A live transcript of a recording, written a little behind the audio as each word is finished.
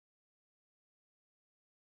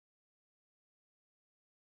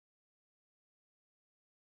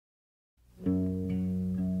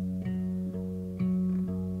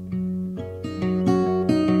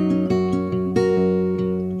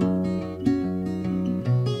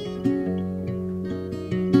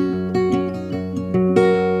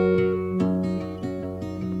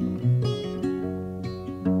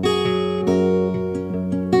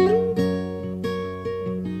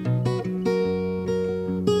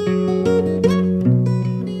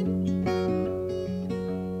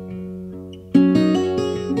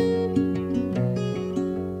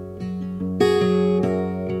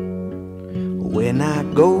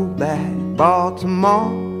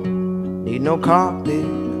no carpet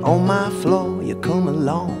on my floor. You come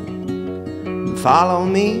along and follow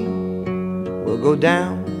me. We'll go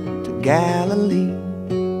down to Galilee.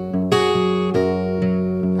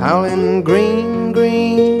 Out in green,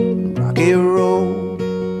 green, rocky road,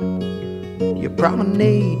 you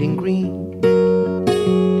promenade in green.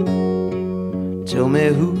 Tell me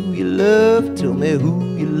who you love, tell me who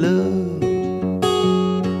you love.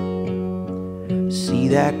 See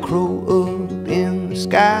that crow up in the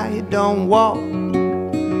sky, he don't walk,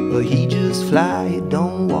 but he just fly, he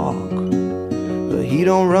don't walk, but he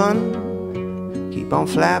don't run, keep on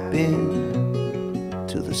flapping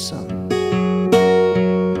to the sun.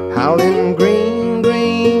 Howling green,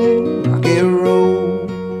 green, rocky road,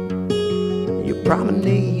 you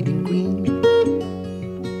promenade in green.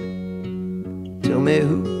 Tell me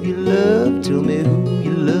who you love, tell me who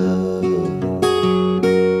you love.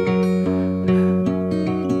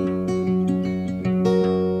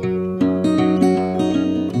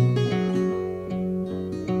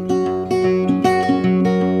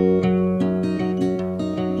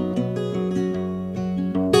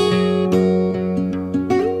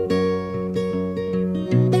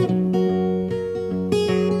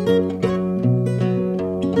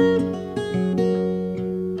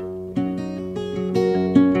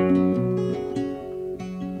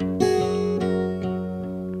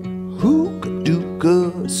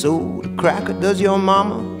 Sold a cracker, does your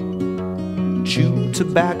mama chew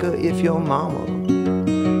tobacco? If your mama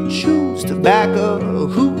chews tobacco,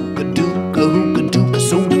 hookah-dooka,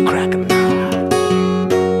 sold a cracker.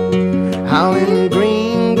 Howling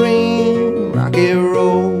green, green, rocky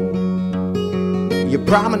road, you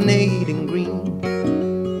promenade in green.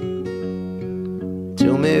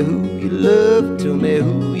 Tell me who you love, tell me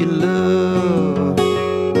who you love.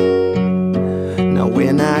 Now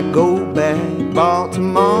when I go back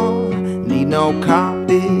Baltimore, need no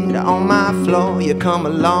carpet on my floor. You come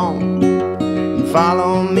along and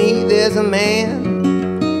follow me. There's a man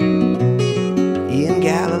in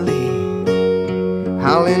Galilee.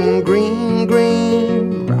 Howling green,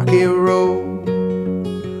 green, rocky road,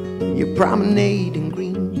 you promenade in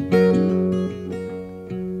green.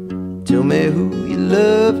 Tell me who you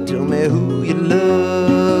love, tell me who you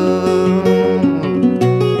love.